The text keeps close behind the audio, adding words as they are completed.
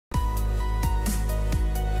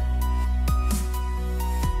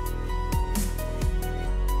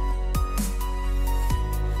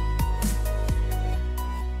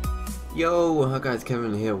Yo, hi guys,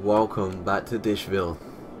 Kevin here. Welcome back to Dishville.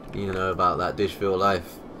 You know about that Dishville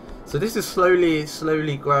life. So this is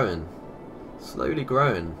slowly growing. Slowly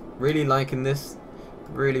growing. Really liking this.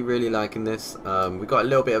 Really liking this. We got a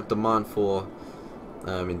little bit of demand for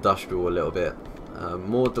industrial, a little bit.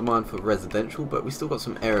 More demand for residential, but we still got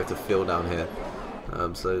some area to fill down here.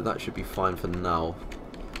 So that should be fine for now.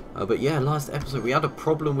 But yeah, last episode we had a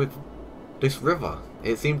problem with this river.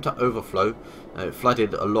 It seemed to overflow. It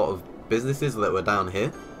flooded a lot of businesses that were down here,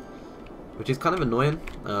 which is kind of annoying.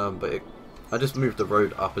 I just moved the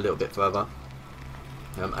road up a little bit further.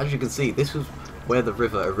 As you can see, this was where the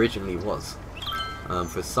river originally was.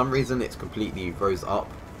 For some reason, it's completely rose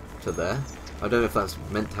up to there. I don't know if that's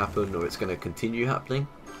meant to happen or it's going to continue happening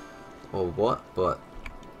or what, but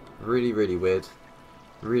really weird.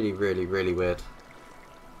 Really weird.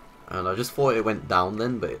 And I just thought it went down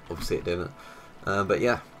then, but obviously it didn't. But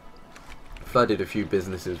yeah, flooded a few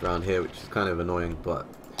businesses around here, which is kind of annoying, but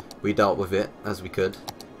we dealt with it as we could.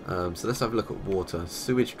 So let's have a look at water.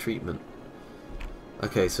 Sewage treatment.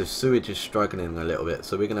 Okay, so sewage is struggling a little bit,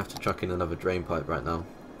 so we're going to have to chuck in another drain pipe right now.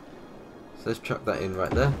 So let's chuck that in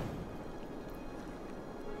right there.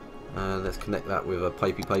 And let's connect that with a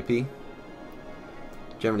pipey.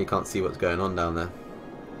 Generally can't see what's going on down there.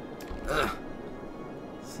 Ugh.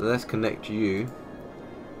 So let's connect you.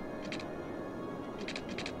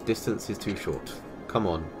 Distance is too short. Come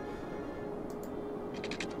on.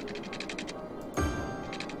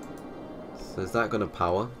 So is that going to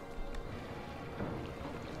power?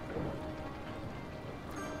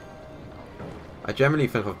 I generally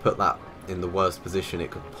think I've put that in the worst position it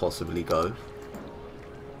could possibly go,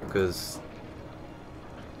 because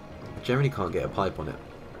I generally can't get a pipe on it.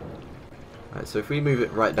 Right, so if we move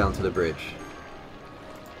it right down to the bridge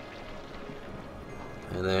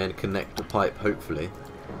and then connect the pipe, hopefully.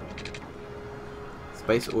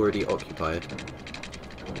 Space already occupied.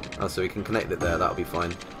 Oh, so we can connect it there, that'll be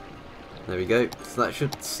fine. There we go. So that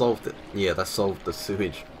should solve the... yeah, that solved the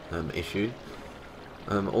sewage issue.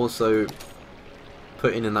 Also,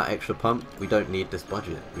 putting in that extra pump, we don't need this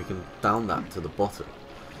budget. We can down that to the bottom.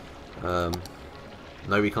 No,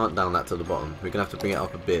 we can't down that to the bottom. We're going to have to bring it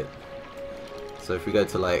up a bit. So if we go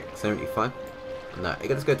to like 75, no,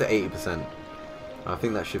 let's go to 80%. I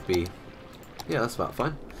think that should be, yeah, that's about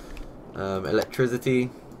fine. Electricity,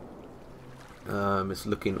 it's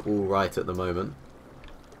looking alright at the moment.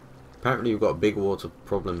 Apparently we've got big water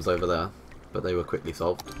problems over there, but they were quickly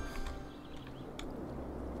solved.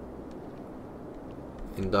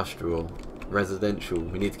 Industrial, residential,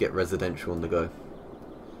 we need to get residential on the go.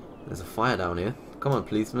 There's a fire down here. Come on,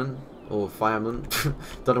 policeman. Or fireman.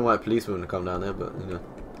 Don't know why a policeman would come down there, but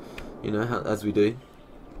you know, as we do.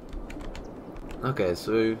 Okay,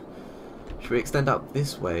 so should we extend out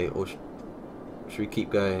this way, or should we keep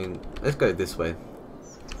going? Let's go this way.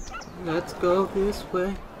 Let's go this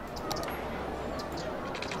way.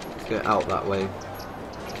 Let's go out that way.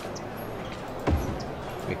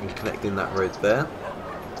 We can connect in that road there.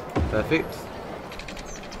 Perfect.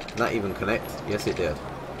 Did that even connect? Yes, it did.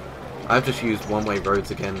 I've just used one-way roads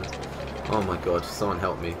again. Oh my god, someone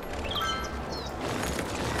help me.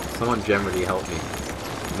 Someone generally help me.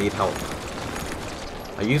 Need help.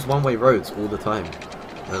 I use one-way roads all the time,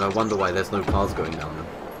 and I wonder why there's no cars going down them.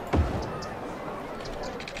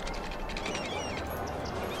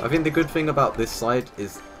 I think the good thing about this side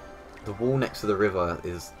is the wall next to the river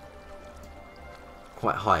is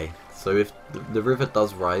quite high, so if the river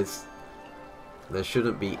does rise, there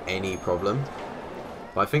shouldn't be any problem.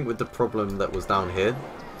 But I think with the problem that was down here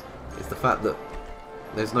is the fact that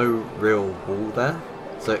there's no real wall there,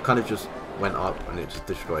 so it kind of just went up and it just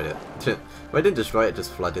destroyed it. Well, it didn't destroy it, it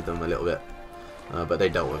just flooded them a little bit. But they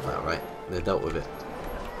dealt with that, right? They dealt with it.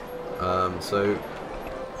 So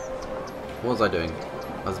what was I doing?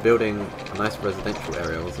 I was building a nice residential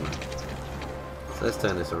area, wasn't I? So let's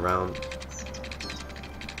turn this around.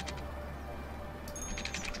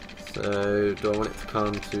 So do I want it to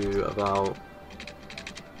come to about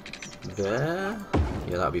there?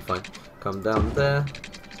 Yeah, that'll be fine. Come down there.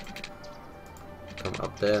 Come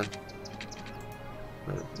up there.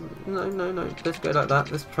 No. Let's go like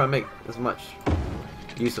that. Let's try and make as much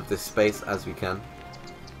use of this space as we can.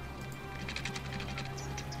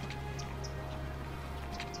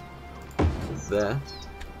 So there.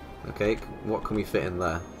 Okay, what can we fit in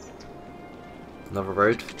there? Another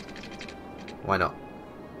road? Why not?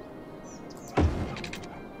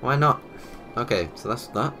 Why not? Okay, so that's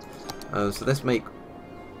that. So let's make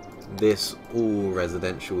this all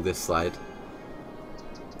residential, this side.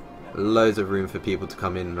 Loads of room for people to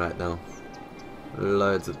come in right now.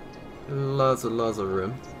 Loads of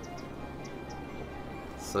room.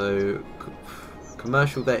 So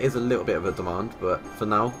commercial, there is a little bit of a demand, but for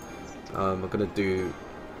now I'm going to do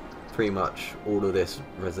pretty much all of this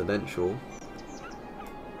residential.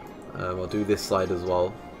 I'll do this side as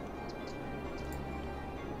well,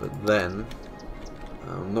 but then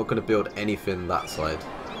I'm not going to build anything that side,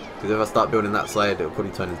 because if I start building that side it'll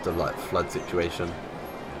probably turn into like flood situation.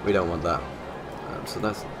 We don't want that. So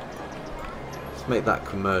let's make that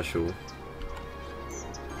commercial,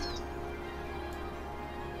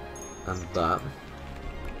 and that.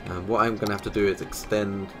 And what I'm going to have to do is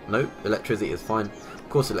extend. Nope, electricity is fine. Of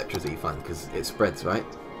course electricity is fine because it spreads, right?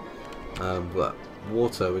 But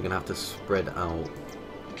water we're going to have to spread out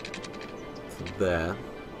to there.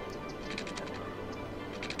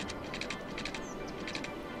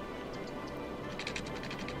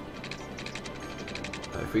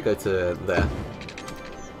 If we go to there,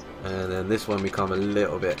 and then this one we come a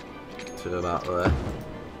little bit to about there,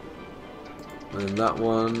 and then that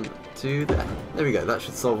one to there. There we go. That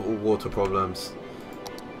should solve all water problems.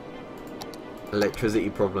 Electricity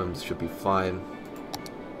problems should be fine.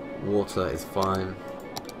 Water is fine.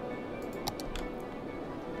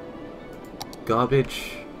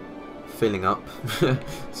 Garbage filling up.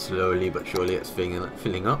 Slowly but surely it's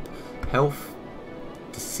filling up. Health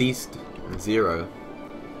deceased 0.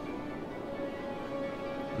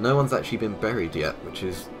 No one's actually been buried yet, which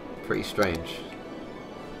is pretty strange.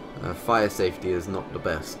 Fire safety is not the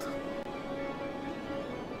best.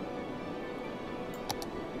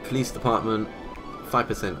 Police department,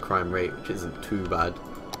 5% crime rate, which isn't too bad.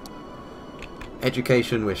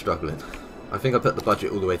 Education, we're struggling. I think I put the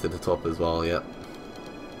budget all the way to the top as well, yep.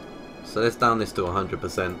 So let's down this to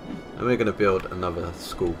 100%, and we're going to build another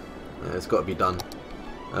school. It's got to be done.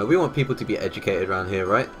 We want people to be educated around here,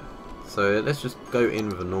 right? So let's just go in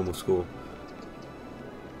with a normal school.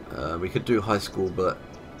 We could do high school, but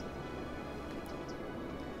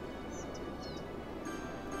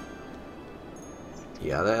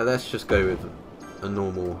yeah, let's just go with a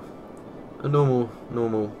normal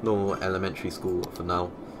elementary school for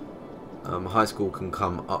now. High school can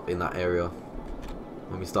come up in that area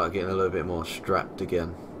when we start getting a little bit more strapped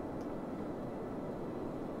again.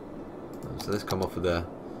 So let's come off of there.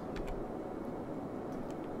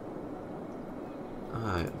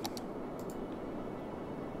 Alright.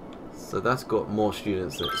 So that's got more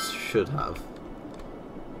students than it should have.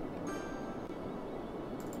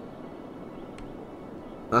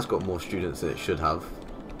 That's got more students than it should have.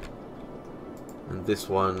 And this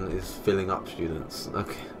one is filling up students.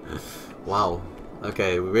 Okay. Wow.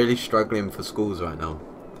 Okay, we're really struggling for schools right now.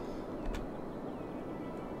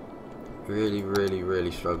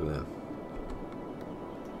 Really struggling.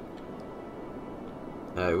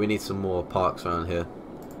 We need some more parks around here.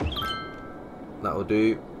 That'll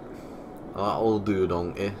do. That'll do,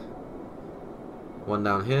 donkey. One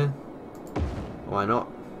down here. Why not?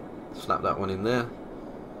 Slap that one in there.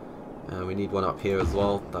 We need one up here as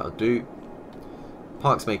well. That'll do.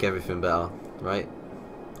 Parks make everything better, right?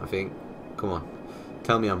 I think. Come on.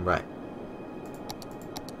 Tell me I'm right.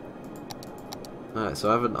 Alright, so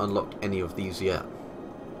I haven't unlocked any of these yet.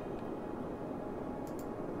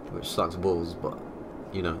 Which sucks balls, but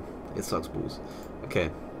you know, it sucks balls. Okay.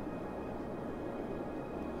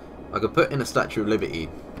 I could put in a Statue of Liberty,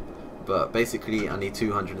 but basically I need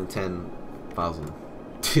 210,000.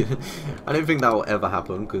 I don't think that will ever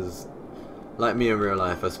happen, because like me in real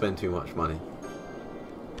life, I spend too much money.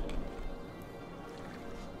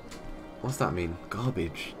 What's that mean?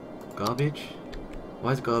 Garbage? Garbage?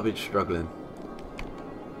 Why is garbage struggling?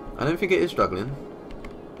 I don't think it is struggling.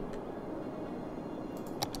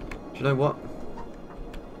 Do you know what?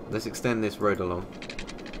 Let's extend this road along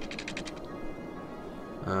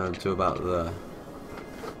to about there.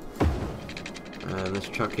 And let's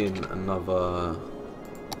chuck in another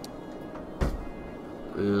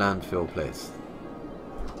landfill place.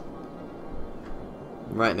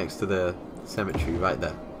 Right next to the cemetery, right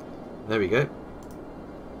there. There we go.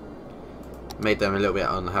 Made them a little bit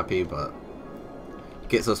unhappy, but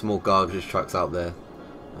gets us more garbage trucks out there,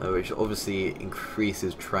 which obviously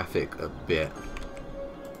increases traffic a bit.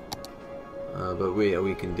 But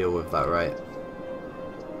we can deal with that, right?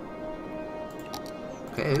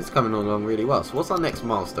 Okay, it's coming along really well. So what's our next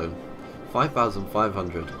milestone?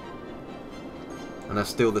 5,500. And that's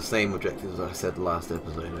still the same objectives I said last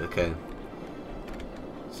episode, okay.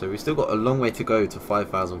 So we still got a long way to go to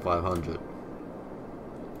 5,500.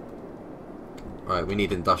 Right, we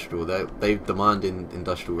need industrial. They're demanding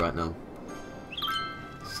industrial right now.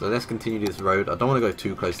 So let's continue this road. I don't want to go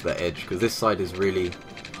too close to the edge, because this side is really...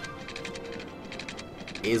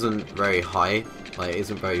 It isn't very high. Like, it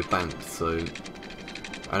isn't very banked, so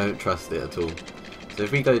I don't trust it at all. So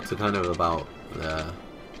if we go to kind of about there,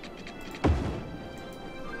 I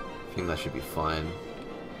think that should be fine.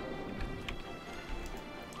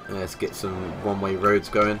 Let's get some one-way roads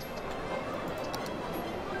going.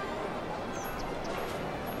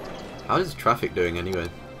 How is traffic doing anyway?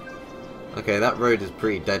 Okay, that road is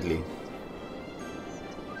pretty deadly.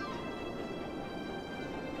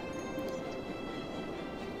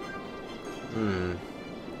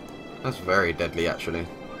 That's very deadly actually.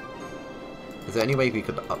 Is there any way we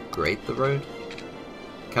could upgrade the road?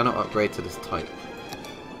 Cannot upgrade to this type.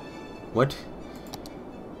 What?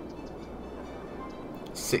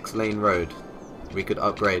 6-lane road. We could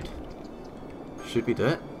upgrade. Should we do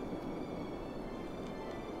it?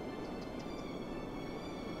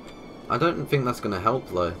 I don't think that's going to help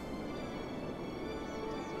though.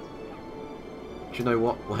 Do you know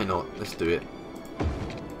what? Why not? Let's do it.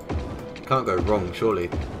 Can't go wrong, surely.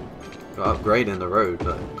 We're upgrading the road,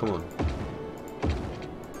 but come on.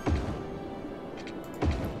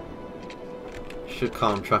 Should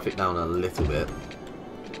calm traffic down a little bit.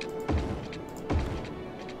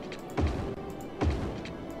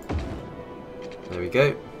 There we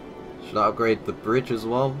go. Should I upgrade the bridge as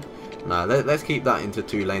well? No, let's keep that into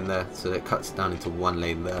 2-lane there, so that it cuts down into 1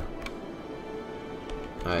 lane there.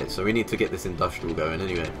 Alright, so we need to get this industrial going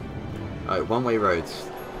anyway. Alright, one-way roads.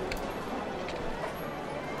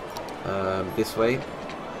 This way.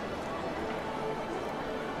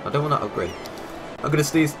 I don't want to upgrade. I'm gonna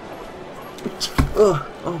sneeze. Oh,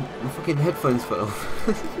 my fucking headphones fell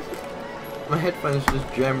off. My headphones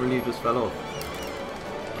just generally fell off.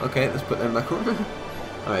 Okay, let's put them back on.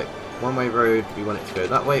 Alright, one-way road, we want it to go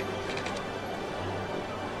that way.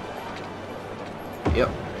 Yep.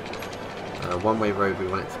 One-way road, we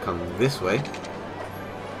want it to come this way.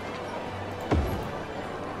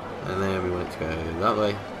 And then we want it to go that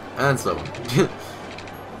way. And so on.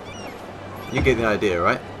 You get the idea,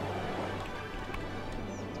 right?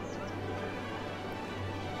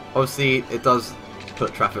 Obviously, it does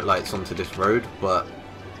put traffic lights onto this road, but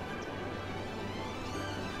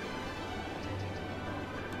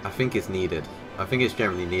I think it's needed. I think it's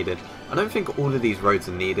generally needed. I don't think all of these roads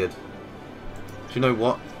are needed. Do you know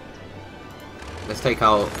what? Let's take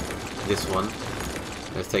out this one.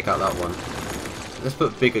 Let's take out that one. Let's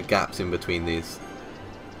put bigger gaps in between these.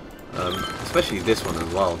 Especially this one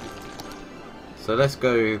as well. So let's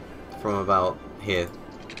go from about here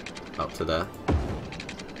up to there.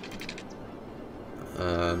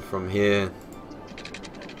 And from here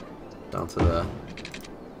down to there.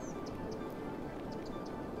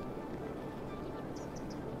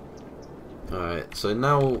 Alright, so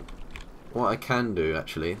now what I can do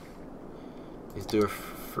actually is do a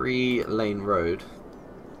 3-lane road.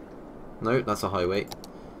 No, that's a highway.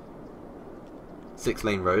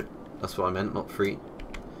 6-lane road. That's what I meant, not 3.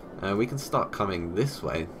 We can start coming this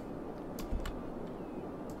way.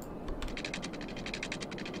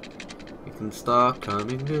 We can start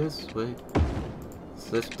coming this way.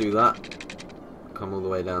 So let's do that. Come all the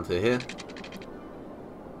way down to here.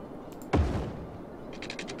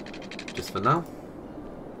 Just for now.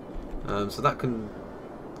 So that can...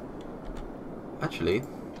 Actually,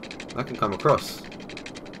 that can come across.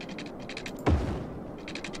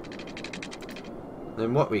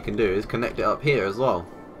 Then what we can do is connect it up here as well.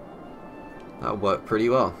 That'll work pretty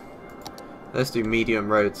well. Let's do medium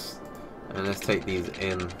roads and let's take these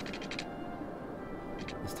in.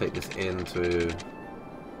 Let's take this into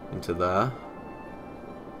there.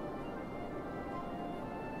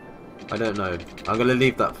 I don't know. I'm going to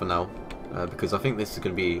leave that for now because I think this is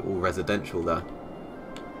going to be all residential there.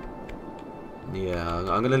 Yeah, I'm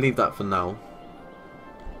going to leave that for now.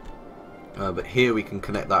 But here we can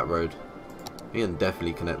connect that road. We can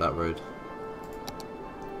definitely connect that road.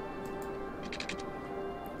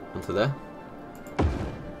 Onto there.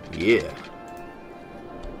 Yeah.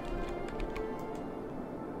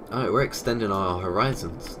 Alright, we're extending our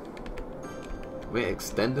horizons. We're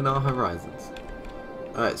extending our horizons.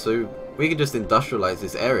 Alright, so we can just industrialize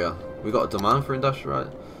this area. We got a demand for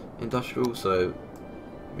industrial, so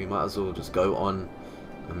we might as well just go on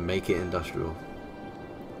and make it industrial.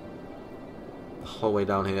 The whole way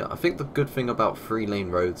down here. I think the good thing about 3-lane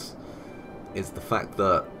roads is the fact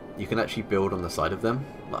that you can actually build on the side of them.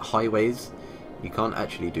 Like highways, you can't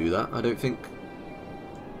actually do that, I don't think.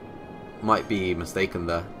 Might be mistaken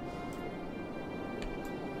there.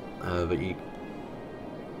 But you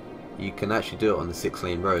can actually do it on the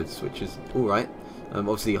 6-lane roads, which is alright.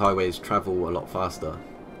 Obviously highways travel a lot faster.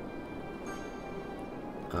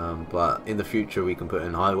 But in the future we can put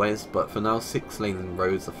in highways, but for now 6-lane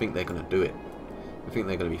roads, I think they're going to do it. I think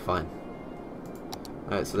they're going to be fine.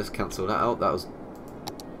 Alright, so let's cancel that out. That was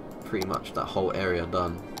pretty much that whole area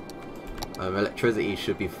done. Electricity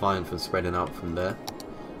should be fine from spreading out from there.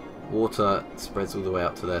 Water spreads all the way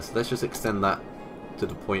up to there, so let's just extend that to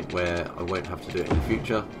the point where I won't have to do it in the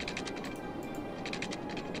future.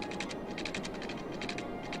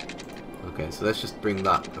 Okay, so let's just bring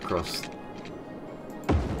that across.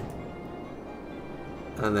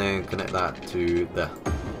 And then connect that to there.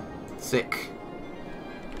 Sick.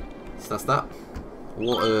 So that's that.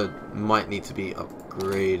 Water might need to be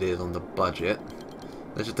upgraded on the budget.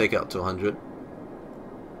 Let's just take it up to 100.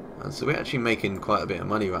 And so we're actually making quite a bit of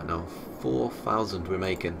money right now. 4,000 we're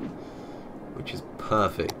making, which is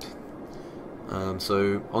perfect.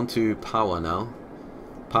 So onto power now.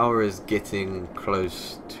 Power is getting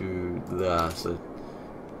close to there, so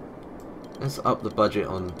let's up the budget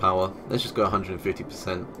on power. Let's just go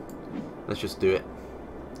 150%. Let's just do it.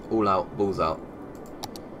 All out, balls out.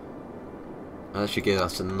 And that should give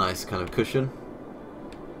us a nice kind of cushion.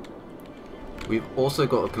 We've also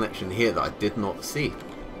got a connection here that I did not see,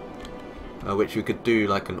 which we could do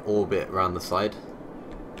like an orbit around the side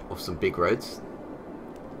of some big roads.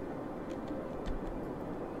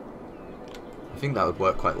 I think that would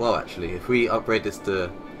work quite well actually. If we upgrade this to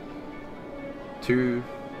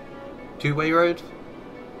two-way road,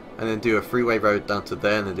 and then do a three-way road down to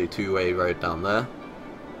there, and then do two-way road down there.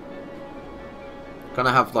 Kind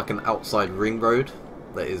of have like an outside ring road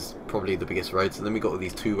that is probably the biggest road, so then we got all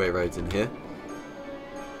these two-way roads in here.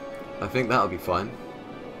 I think that'll be fine.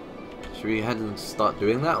 Should we head and start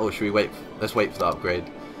doing that, or should we wait? Let's wait for the upgrade.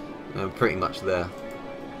 Pretty much there.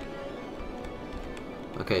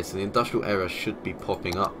 Okay, so the industrial area should be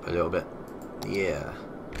popping up a little bit. Yeah,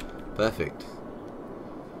 perfect.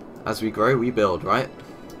 As we grow, we build, right?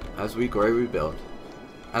 As we grow, we build.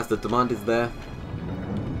 As the demand is there,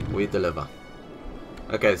 we deliver.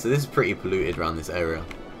 Okay, so this is pretty polluted around this area.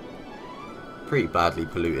 Pretty badly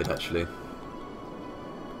polluted, actually.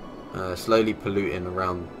 Slowly polluting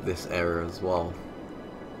around this area as well.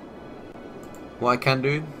 What I can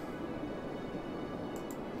do,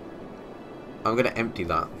 I'm going to empty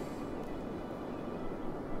that.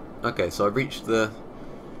 Okay, so I reached the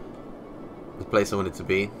place I wanted to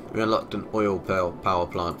be. We unlocked an oil power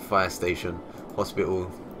plant, fire station,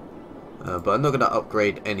 hospital, but I'm not going to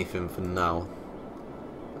upgrade anything for now.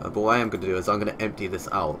 But what I am going to do is I'm going to empty this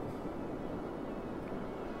out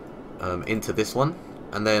into this one,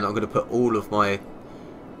 and then I'm going to put all of my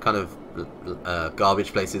kind of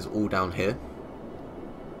garbage places all down here,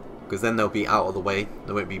 because then they'll be out of the way.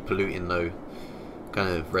 They won't be polluting no kind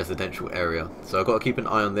of residential area. So I've got to keep an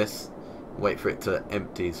eye on this, wait for it to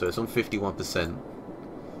empty. So it's on 51%.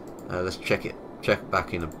 Let's check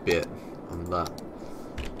back in a bit on that.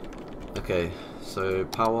 Okay, so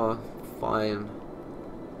power, fine.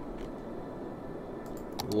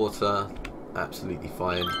 Water, absolutely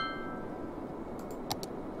fine.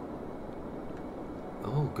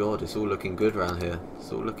 Oh god, it's all looking good around here.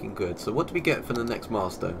 It's all looking good. So what do we get for the next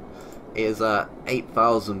milestone? It is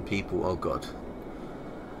 8,000 people. Oh god.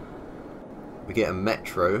 We get a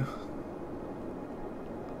metro.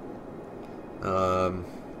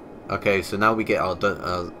 Okay, so now we get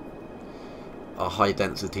our high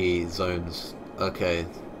density zones. Okay.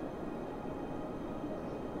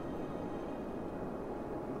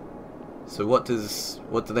 So what do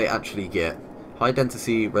they actually get? High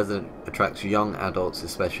density resident attracts young adults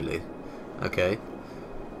especially. Okay.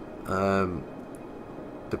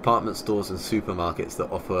 Department stores and supermarkets that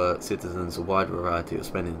offer citizens a wide variety of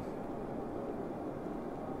spending.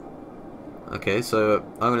 Okay, so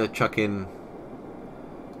I'm going to chuck in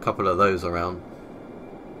a couple of those around.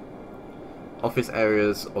 Office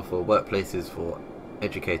areas offer workplaces for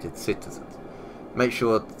educated citizens. Make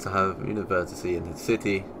sure to have university in the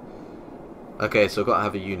city. Okay, so I've got to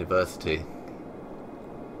have a university.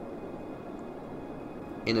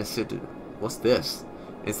 In a city. What's this?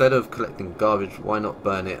 Instead of collecting garbage, why not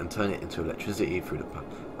burn it and turn it into electricity through the power?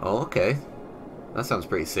 Oh, okay. That sounds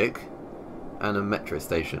pretty sick. And a metro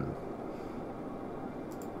station.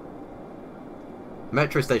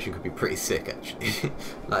 Metro station could be pretty sick, actually.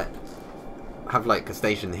 Like, have like a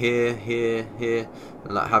station here, here, here,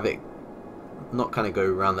 and like have it not kind of go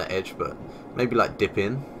around the edge, but maybe like dip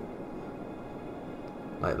in,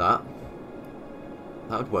 like that.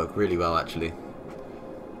 That would work really well, actually.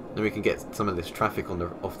 Then we can get some of this traffic on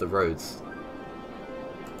off the roads,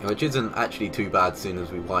 which isn't actually too bad, seeing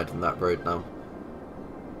as we widen that road now.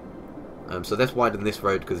 So let's widen this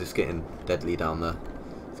road because it's getting deadly down there.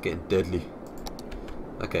 It's getting deadly.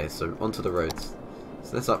 Okay, so onto the roads.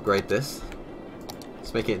 So let's upgrade this.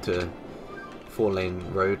 Let's make it into a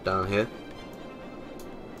 4-lane road down here.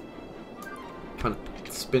 I'm trying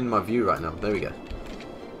to spin my view right now. There we go.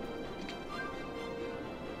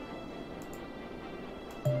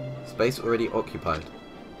 Space already occupied.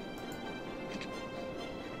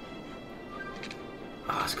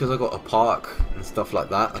 Ah, it's because I got a park and stuff like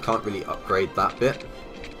that. I can't really upgrade that bit.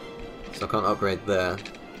 So I can't upgrade there.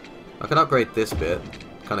 I can upgrade this bit.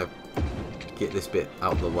 Kind of get this bit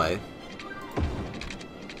out of the way.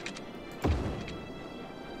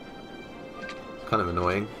 It's kind of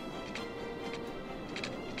annoying.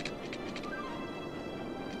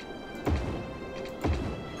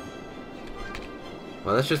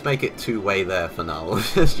 Well, let's just make it two-way there for now.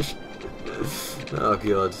 Oh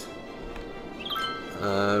god.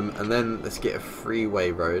 And then let's get a freeway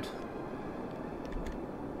road.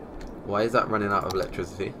 Why is that running out of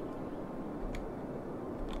electricity?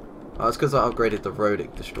 Oh, it's because I upgraded the road,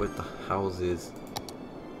 it destroyed the houses.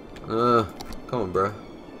 Come on, bro.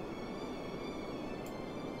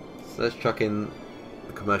 So let's chuck in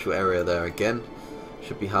the commercial area there again.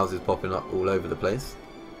 Should be houses popping up all over the place.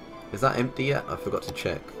 Is that empty yet? I forgot to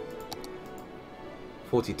check.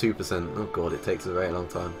 42%. Oh god, it takes a very long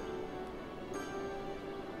time.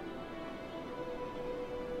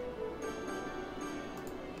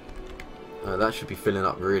 That should be filling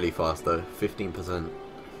up really fast though. 15%.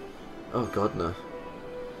 Oh god, no.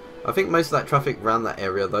 I think most of that traffic around that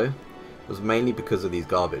area though was mainly because of these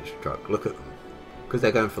garbage trucks. Look at them. Because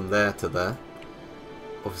they're going from there to there.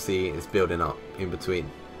 Obviously it's building up in between.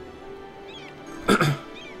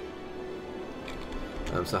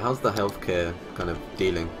 So how's the healthcare kind of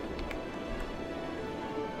dealing?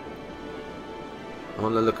 I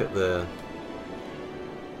want to look at the...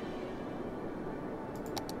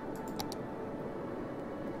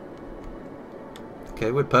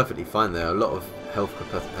 Okay, we're perfectly fine there. A lot of health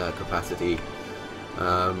capacity.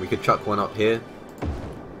 We could chuck one up here.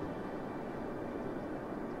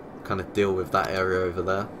 Kind of deal with that area over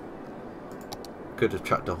there. Could have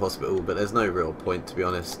chucked a hospital, but there's no real point to be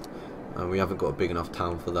honest. We haven't got a big enough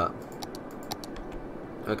town for that.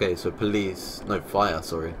 Okay, so police... No, fire,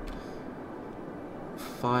 sorry.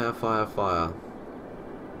 Fire, fire, fire.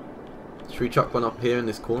 Should we chuck one up here in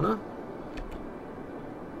this corner?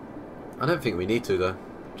 I don't think we need to though.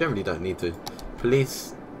 Generally don't need to.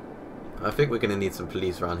 Police... I think we're going to need some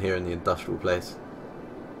police around here in the industrial place.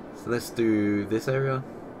 So let's do this area.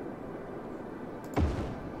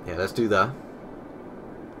 Yeah, let's do that.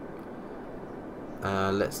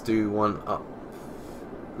 Let's do one up.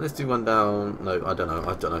 Let's do one down. No, I don't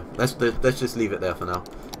know. Let's just leave it there for now.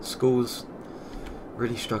 Schools.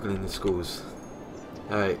 Really struggling in schools.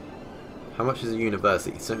 Alright. How much is a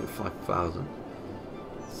university? 75,000.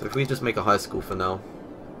 So if we just make a high school for now.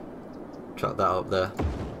 Chuck that up there.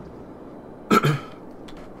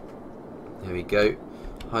 There we go.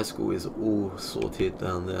 High school is all sorted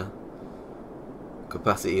down there.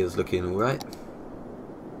 Capacity is looking alright.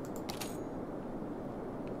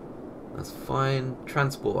 That's fine.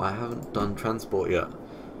 Transport, I haven't done transport yet.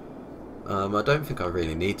 I don't think I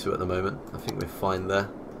really need to at the moment. I think we're fine there.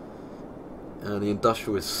 And the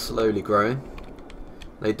industrial is slowly growing.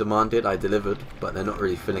 They demanded, I delivered, but they're not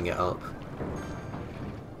really filling it up.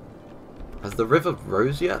 Has the river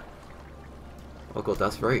rose yet? Oh god,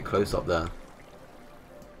 that's very close up there.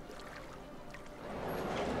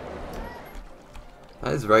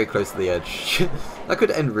 That is very close to the edge. That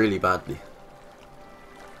could end really badly.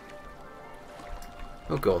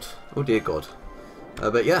 Oh god. Oh dear god.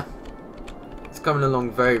 But yeah. It's coming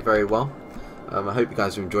along very, very well. I hope you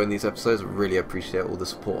guys are enjoying these episodes. I really appreciate all the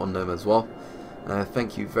support on them as well.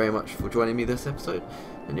 Thank you very much for joining me this episode.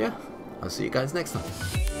 And yeah, I'll see you guys next time.